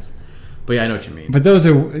of things. But yeah, I know what you mean. But those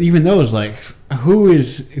like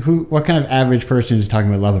what kind of average person is talking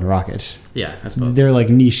about Love and Rockets? Yeah, I suppose they're like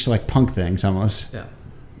niche, like punk things almost. Yeah,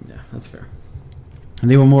 that's fair. And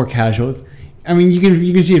they were more casual. I mean, you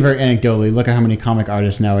can see it very anecdotally. Look at how many comic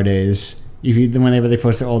artists nowadays. Whenever they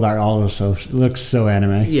post their old art, all looks so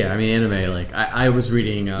anime. Yeah, I mean, anime. Like I was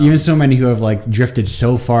reading. Even so many who have like drifted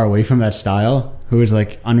so far away from that style, who is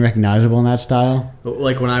like unrecognizable in that style.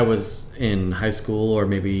 Like when I was in high school, or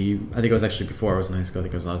maybe I think it was actually before I was in high school. I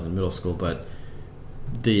think it was when I was in middle school. But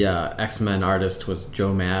the X-Men artist was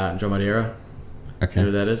Joe Madureira. Okay, you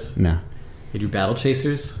know who that is? No. You do Battle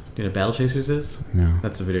Chasers? Do you know what Battle Chasers is? No.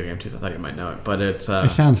 That's a video game too, so I thought you might know it. But it's... it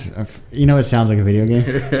sounds... it sounds like a video game.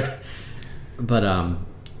 But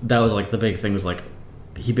that was like the big thing was like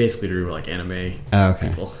he basically drew like anime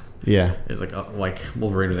people. Yeah. It was like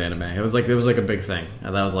Wolverine was anime. It was like a big thing.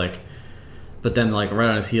 And that was like... But then like right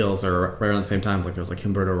on his heels or right around the same time, like there was like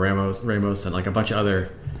Humberto Ramos and like a bunch of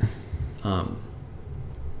other...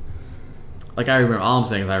 like I remember... All I'm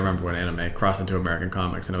saying is I remember when anime crossed into American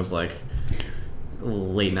comics and it was like...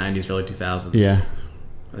 late 90s, early 2000s. Yeah.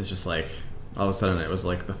 It was just like, all of a sudden it was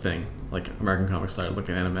like the thing. Like American comics started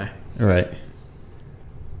looking at anime. Right.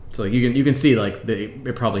 So like you can see like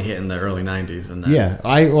it probably hit in the early 90s. And then, yeah.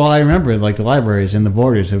 I remember like the libraries and the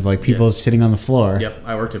Borders of like people sitting on the floor. Yep.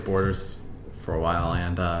 I worked at Borders for a while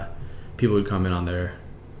and people would come in on their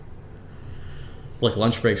like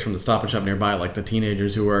lunch breaks from the Stop and Shop nearby, like the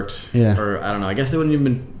teenagers who worked. Yeah. Or I don't know, I guess they wouldn't even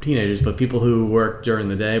been teenagers, but people who worked during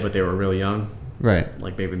the day but they were really young. Right.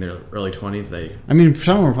 Like maybe in their early 20s. I mean,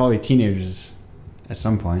 some were probably teenagers at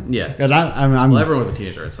some point. Yeah. Because I'm... Well, everyone was a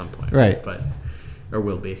teenager at some point. Right. But... Or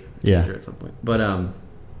will be a teenager at some point. But,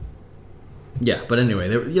 yeah. But anyway,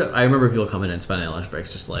 I remember people coming in and spending their lunch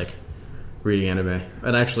breaks just, like, reading anime.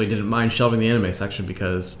 And I actually didn't mind shelving the anime section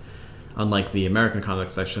because, unlike the American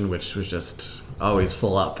comics section, which was just always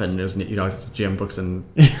full up and there's, jam books and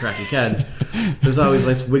Cracky Ken, there's always,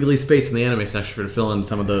 like, wiggly space in the anime section to fill in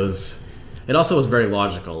some of those... It also was very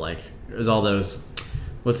logical. Like, there's all those...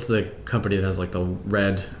 What's the company that has, like, the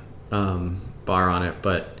red bar on it?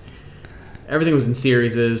 But everything was in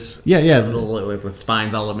series. Yeah. Like, the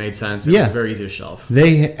spines all made sense. It was very easy to shelf.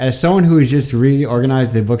 They, as someone who has just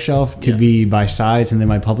reorganized the bookshelf to be by size and then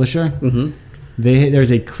by publisher, mm-hmm.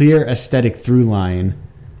 There's a clear aesthetic through line.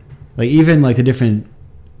 Like, even, like, the different,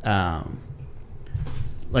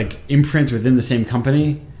 like, imprints within the same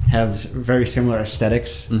company have very similar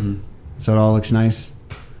aesthetics. Mm-hmm. So it all looks nice.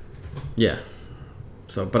 Yeah.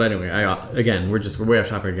 So, but anyway, we're way off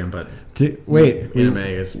topic again. But wait,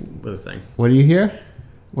 anime was a thing. What do you hear?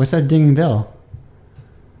 What's that dinging bell?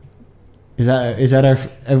 Is that our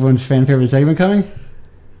everyone's fan favorite segment coming?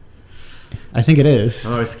 I think it is.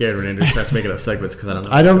 I'm always scared when Andrew starts making up segments because I don't know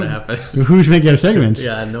I what's don't. going to happen. Who's making our segments?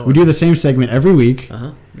 Yeah, no We one. do the same segment every week.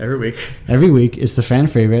 Every week. Every week, it's the fan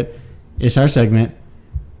favorite. It's our segment.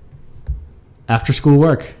 After school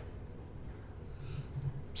work.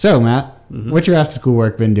 So, Matt, what's your after school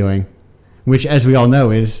work been doing? Which, as we all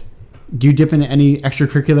know, is do you dip into any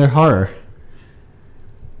extracurricular horror?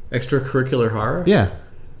 Extracurricular horror? Yeah.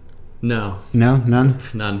 No. No? None?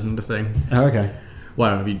 None. The thing. Oh, okay.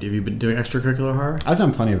 What, have you been doing extracurricular horror? I've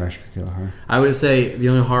done plenty of extracurricular horror. I would say the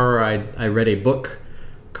only horror I read a book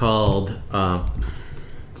called,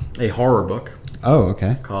 a horror book Oh,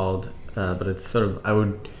 okay. called, but it's sort of,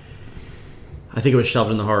 I think it was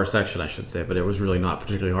shelved in the horror section, I should say, but it was really not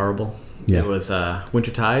particularly horrible. Yeah. It was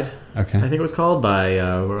Wintertide, Okay. I think it was called, by,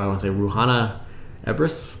 I want to say Ruhana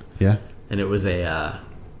Ebris. Yeah. And it was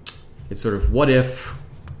it's sort of what if,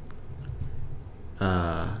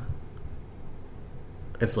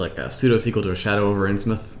 it's like a pseudo sequel to A Shadow over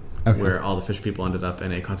Innsmouth, Okay. where all the fish people ended up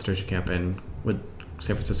in a concentration camp with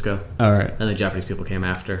San Francisco, All right. and the Japanese people came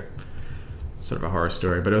after. Sort of a horror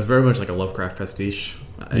story, but it was very much like a Lovecraft pastiche.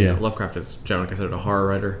 Yeah. Lovecraft is generally considered a horror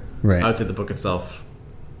writer. Right. I would say the book itself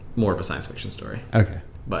more of a science fiction story. Okay.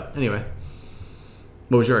 But anyway,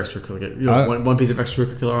 what was your extracurricular? One piece of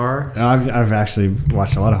extracurricular horror? I've actually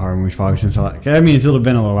watched a lot of horror movies probably since I mean, it's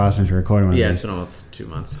been a little while since we recorded one of Yeah, these. it's been almost 2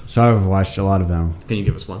 months. So I've watched a lot of them. Can you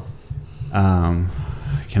give us one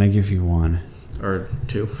Can I give you one? or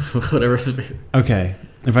two, whatever? Okay.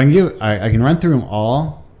 If I can I can run through them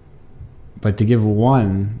all, but to give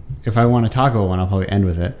one, if I want to talk about one, I'll probably end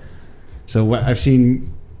with it. So what I've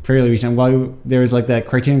seen fairly recent, there was like that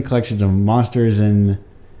Criterion Collection of Monsters and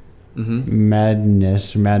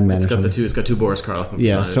Madness, Mad Men. It's got two Boris Karloff movies.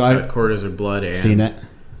 Yeah, on it. so It's I've got Corridors of Blood and seen it.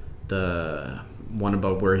 the one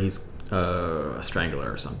about where he's a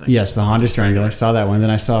strangler or something. Yes, the Honda Strangler. Saw that one. Then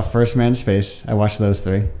I saw First Man in Space. I watched those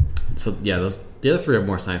three. So yeah, the other three are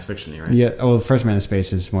more science fiction-y, right? Yeah. Oh, the First Man in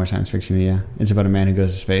Space is more science fiction. Yeah, it's about a man who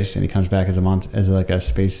goes to space and he comes back as a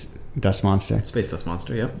space dust monster. Space Dust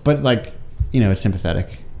Monster. Yep. But it's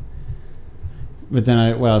sympathetic. But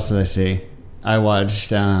then what else did I see? I watched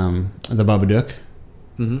The Babadook.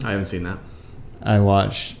 I haven't seen that.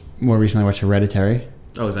 More recently I watched Hereditary.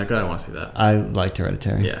 Oh, is that good? I want to see that. I liked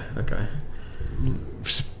Hereditary. Yeah. Okay.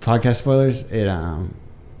 Podcast spoilers.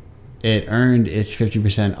 It earned its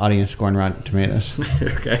 50% audience score on Rotten Tomatoes.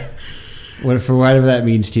 Okay. For whatever that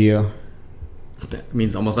means to you. That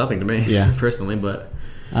means almost nothing to me. Yeah. Personally, but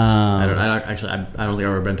I don't think I've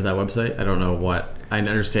ever been to that website. I don't know what. I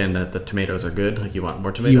understand that the tomatoes are good. Like you want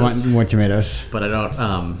more tomatoes. You want more tomatoes. But I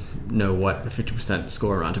don't know what a 50%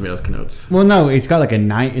 score on tomatoes connotes. Well, no, it's got like an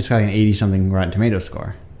 80 something Rotten Tomatoes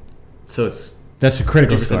score. So that's a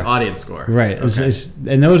critical 50% score. audience score. Right. Okay.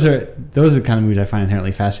 And those are the kind of movies I find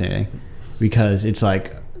inherently fascinating because it's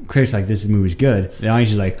like critics like this movie's good. The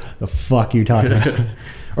audience is like, the fuck you talking about?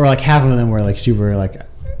 Or like half of them were like super like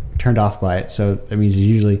turned off by it. So that means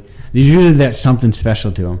usually there's something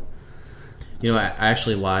special to them. You know, I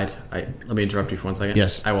actually lied. Let me interrupt you for 1 second.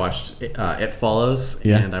 Yes. I watched It Follows,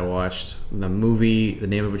 Yeah. and I watched the movie, the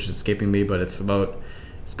name of which is escaping me, but it's got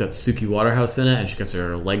Suki Waterhouse in it, and she gets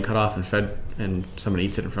her leg cut off and fed, and someone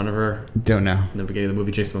eats it in front of her. Don't know. In the beginning of the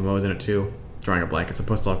movie, Jason Momoa is in it too. Drawing a blank. It's a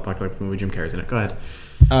post-apocalyptic movie. Jim Carrey's in it. Go ahead.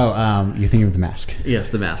 Oh, you're thinking of The Mask. Yes,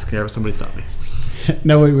 The Mask. Somebody stop me.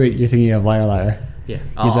 No, wait. You're thinking of Liar Liar. Yeah.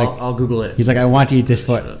 He's I'll Google it. He's like, I want to eat this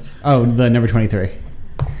foot. Notes. Oh, the number 23.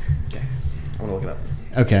 Okay. I'm gonna look it up.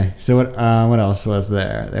 Okay, so what else was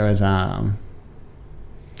there? There was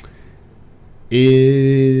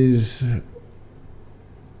is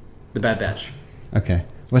The Bad Batch. okay.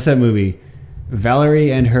 What's that movie?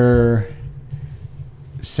 Valerie and her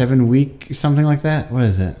 7 week something like that. What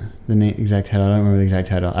is it? The exact title? I don't remember the exact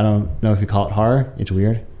title. I don't know if you call it horror. It's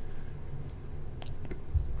weird.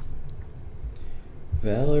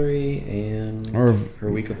 Valerie and Or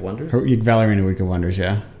Her Week of Wonders. Valerie and a Week of Wonders.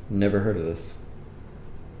 Yeah. Never heard of this.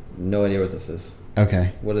 No idea what this is.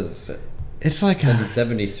 Okay. What is this? It's like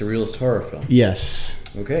 70s surrealist horror film. Yes.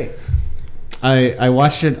 Okay. I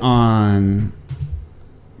watched it on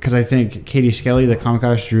because I think Katie Skelly, the comic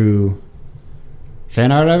artist, drew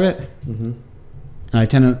fan art of it. Mm-hmm.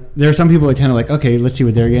 And there are some people I tend to like, okay, let's see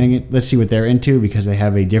what they're let's see what they're into because they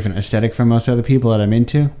have a different aesthetic from most other people that I'm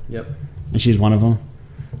into. Yep. And she's one of them.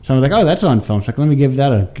 So I was like, oh, that's on film. So let me give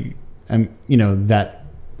that that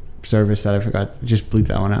service that I forgot. Just bleep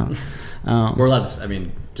that one out. We're allowed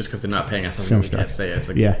to, just because they're not paying us something, we can't say it. It's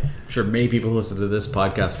like, yeah. I'm sure many people who listen to this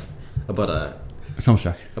podcast about a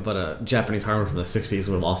Japanese horror from the 60s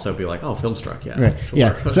will also be like, oh, Filmstruck, yeah. Right. Sure.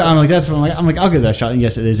 Yeah. So I'm like, I'll give that a shot. And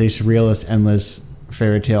yes, it is a surrealist, endless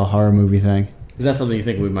fairy tale horror movie thing. Is that something you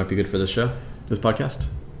think we might be good for this show, this podcast?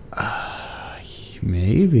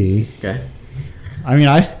 Maybe. Okay. I mean,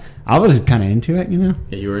 I was kind of into it, you know.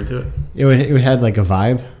 Yeah, you were into it. It had like a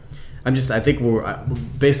vibe. I think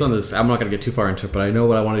based on this. I'm not going to get too far into it, but I know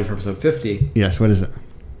what I want to do for episode 50. Yes. What is it?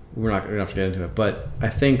 We're not going to have to get into it, but I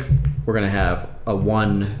think we're going to have a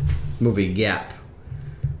 1 movie gap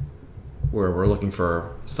where we're looking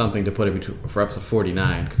for something to put in between for episode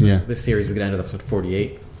 49 because this series is going to end at episode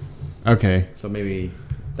 48. Okay. So maybe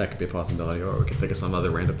that could be a possibility, or we could think of some other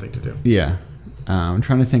random thing to do. Yeah. I'm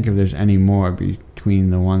trying to think if there's any more between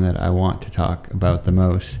the one that I want to talk about the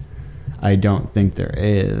most. I don't think there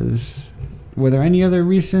is. Were there any other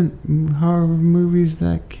recent horror movies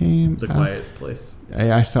that came The out? Quiet Place.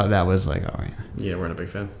 I saw that was like, all right. Yeah, we're not a big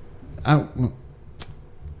fan.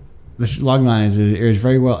 The log line is it was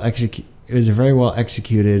very well executed. It was a very well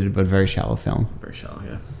executed but very shallow film. Very shallow,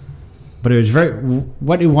 yeah. But it was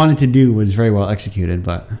what it wanted to do was very well executed.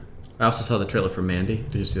 But I also saw the trailer for Mandy.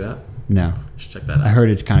 Did you see that? no, You should check that out. I heard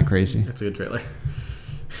it's kind of crazy. It's a good trailer.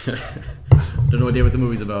 Don't know idea what the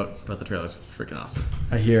movie's about, but the trailer's freaking awesome.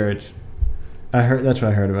 I heard that's what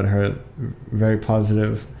I heard about it. I heard very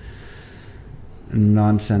positive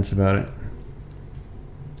nonsense about it.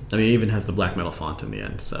 I mean, it even has the black metal font in the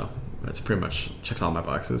end, so that's pretty much checks all my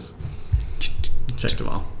boxes. Checked them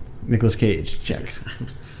all. Nicolas Cage, check.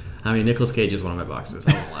 I mean, Nicolas Cage is one of my boxes.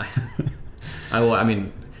 I won't lie. I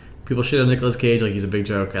mean, people shit on Nicolas Cage like he's a big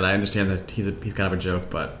joke, and I understand that he's kind of a joke,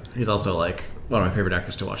 but he's also like one of my favorite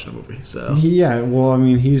actors to watch in a movie. So Yeah, well, I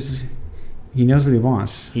mean, he knows what he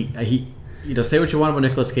wants. he say what you want about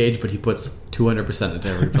Nicolas Cage, but he puts 200% into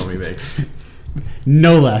every film he makes.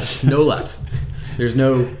 No less. No less. There's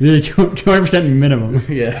no 200% minimum.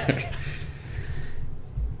 yeah.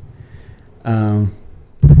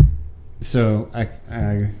 So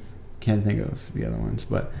I can't think of the other ones,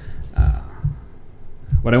 but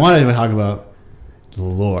what I wanted to talk about, the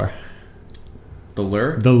lore. The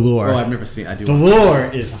Lure? The Lure. Oh, I've never seen. I do. The want to see Lure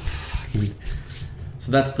that. is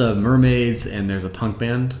So that's the mermaids, and there's a punk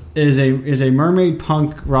band. is a mermaid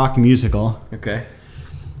punk rock musical Okay.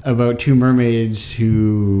 about 2 mermaids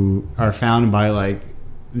who are found by like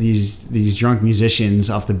these drunk musicians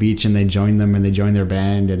off the beach, and they join them and they join their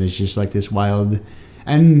band, and it's just like this wild.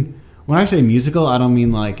 And when I say musical, I don't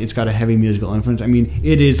mean like it's got a heavy musical influence. I mean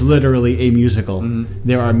it is literally a musical. Mm-hmm.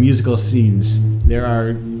 There are musical scenes, there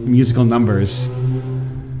are musical numbers,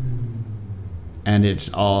 and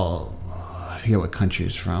it's all, I forget what country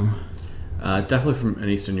it's from. It's definitely from an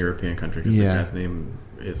Eastern European country because Yeah. the guy's name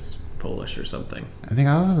is Polish or something. I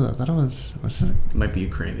thought it was what's it? It might be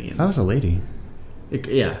Ukrainian. I thought it was a lady. It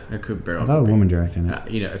could barely. I thought a woman directed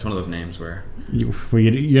it. It's one of those names where.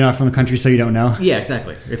 You're not from the country, so you don't know. Yeah,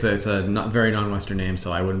 exactly. It's a not very non-Western name,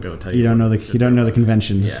 so I wouldn't be able to tell you. You don't know the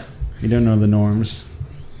conventions. Yeah. You don't know the norms.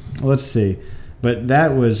 Well, let's see. But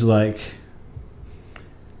that was like,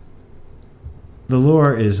 the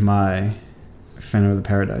Lure is my Phantom of the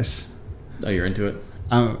Paradise. Oh, you're into it?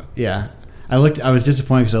 Yeah. I was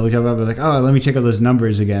disappointed because I looked up. I was like, oh, let me check out those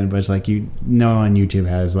numbers again. But it's like no one on YouTube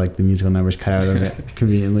has like the musical numbers cut out of it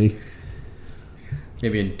conveniently.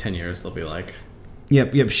 Maybe in 10 years they'll be like.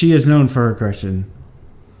 Yep. She is known for her correction.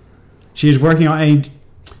 She's working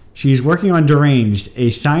on Deranged,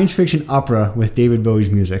 a science fiction opera with David Bowie's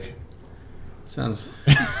music. Sounds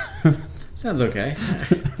okay.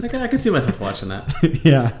 I can see myself watching that.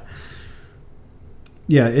 Yeah.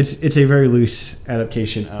 It's a very loose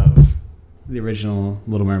adaptation of the original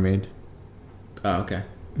Little Mermaid. Oh, okay.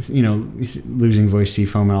 You know, losing voice, sea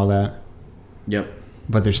foam, and all that. Yep.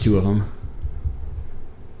 But there's 2 of them,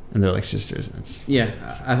 and they're like sisters. And Yeah,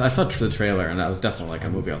 I saw the trailer, and that was definitely like a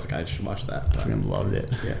movie. I was like, I should watch that. I But, fucking loved it.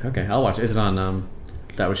 yeah, okay, I'll watch it. Is it on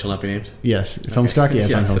That Which Shall Not Be Named? Yes, Filmstock.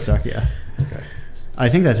 Yes, on Yes. Filmstock. Yeah. Okay. I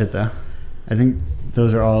think that's it though. I think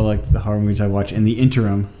those are all like the horror movies I watch in the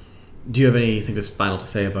interim. Do you have anything that's final to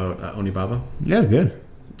say about Onibaba? Yeah, it's good.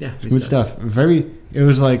 Yeah, Good stuff. It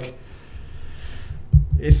was like,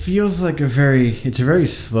 it feels like it's a very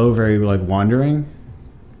slow, very like wandering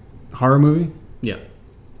horror movie. Yeah.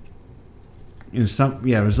 It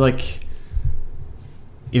was like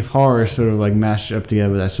if horror sort of like mashed up together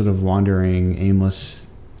with that sort of wandering, aimless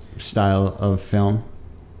style of film.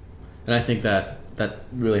 And I think that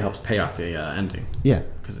really helps pay off the ending. Yeah.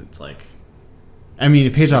 Because it's like. I mean,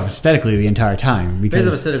 it pays off aesthetically the entire time. Pays off Because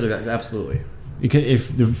aesthetically, absolutely.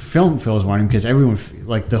 if the film feels wandering, because everyone,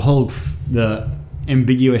 like the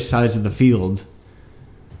ambiguous size of the field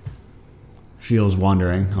feels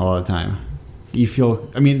wandering all the time. You feel,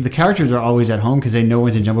 I mean, the characters are always at home because they know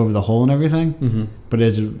when to jump over the hole and everything. Mm-hmm. But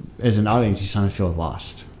as an audience, you sometimes feel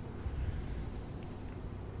lost.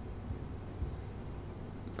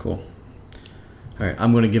 All right,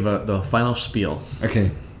 I'm going to give the final spiel.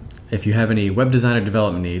 Okay. If you have any web design or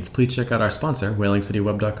development needs, please check out our sponsor,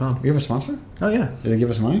 WhalingCityWeb.com. We have a sponsor? Oh, yeah. Did they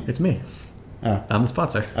give us money? It's me. Oh. I'm the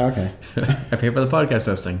sponsor. Oh, okay. I pay for the podcast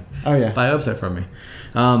hosting. Oh, yeah. Buy a website from me.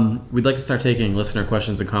 We'd like to start taking listener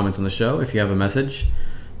questions and comments on the show. If you have a message,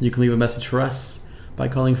 you can leave a message for us by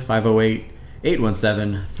calling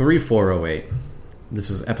 508-817-3408. This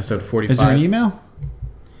was episode 45. Is there an email?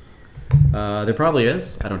 There probably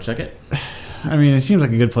is. I don't check it. I mean, it seems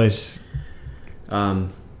like a good place.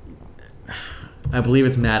 I believe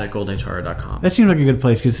it's matt@goldenagehorror.com. That seems like a good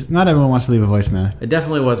place because not everyone wants to leave a voicemail. It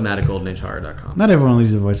definitely was matt@goldenagehorror.com. Not everyone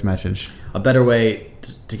leaves a voice message. A better way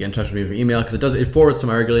to get in touch with me via email, because it forwards to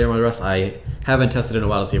my regular email address. I haven't tested it in a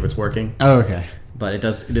while to see if it's working. Oh, okay. But it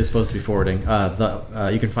is supposed to be forwarding.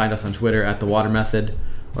 You can find us on Twitter at The Water Method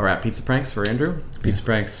or at Pizza Pranks for Andrew.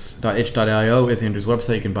 Pizzapranks.itch.io is Andrew's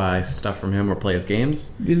website. You can buy stuff from him or play his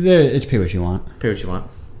games. It's pay what you want. Pay what you want.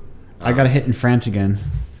 I got a hit in France again.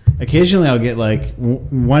 Occasionally I'll get like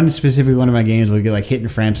one specific one of my games will get like hit in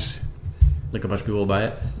France. Like a bunch of people will buy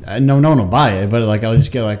it? No one will buy it, but like I'll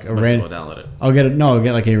just get like a random. Download it. I'll get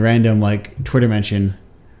like a random like Twitter mention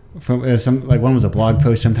from some, like one was a blog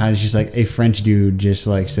post. Sometimes just like a French dude just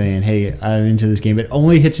like saying, "Hey, I'm into this game. It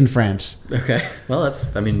only hits in France." Okay. Well,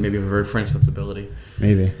 maybe we've heard French sensibility.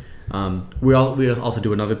 Maybe. We also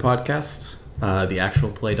do another podcast, the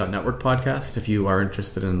Actual Play.network podcast. If you are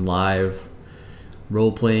interested in live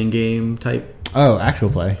role-playing game type. Oh, actual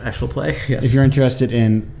play. Actual play. Yes. If you're interested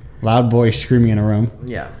in loud boys screaming in a room.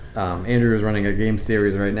 Yeah. Andrew is running a game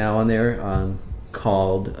series right now on there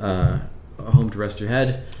called Home to Rest Your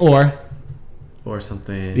Head. Or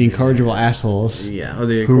something. The Incorrigible Assholes. Yeah.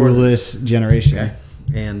 Who rule this generation. Okay.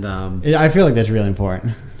 And I feel like that's really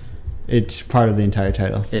important. It's part of the entire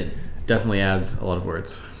title. It definitely adds a lot of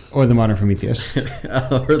words. Or the modern Prometheus,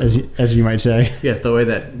 as you might say. Yes, the way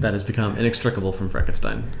that has become inextricable from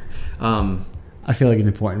Frankenstein. I feel like an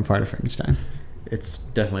important part of Frankenstein. It's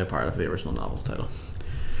definitely a part of the original novel's title.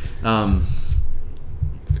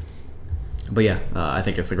 But yeah, I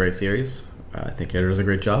think it's a great series. I think Andrew does a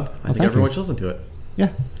great job. I think everyone should listen to it. Yeah.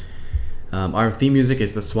 Our theme music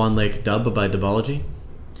is the Swan Lake Dub by Dubology.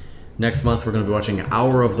 Next month, we're going to be watching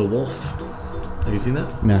Hour of the Wolf. Have you seen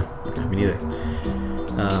that? No. Okay, me neither.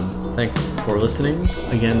 Thanks for listening.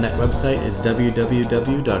 Again, that website is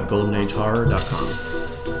www.goldenagehorror.com.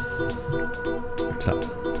 What's up?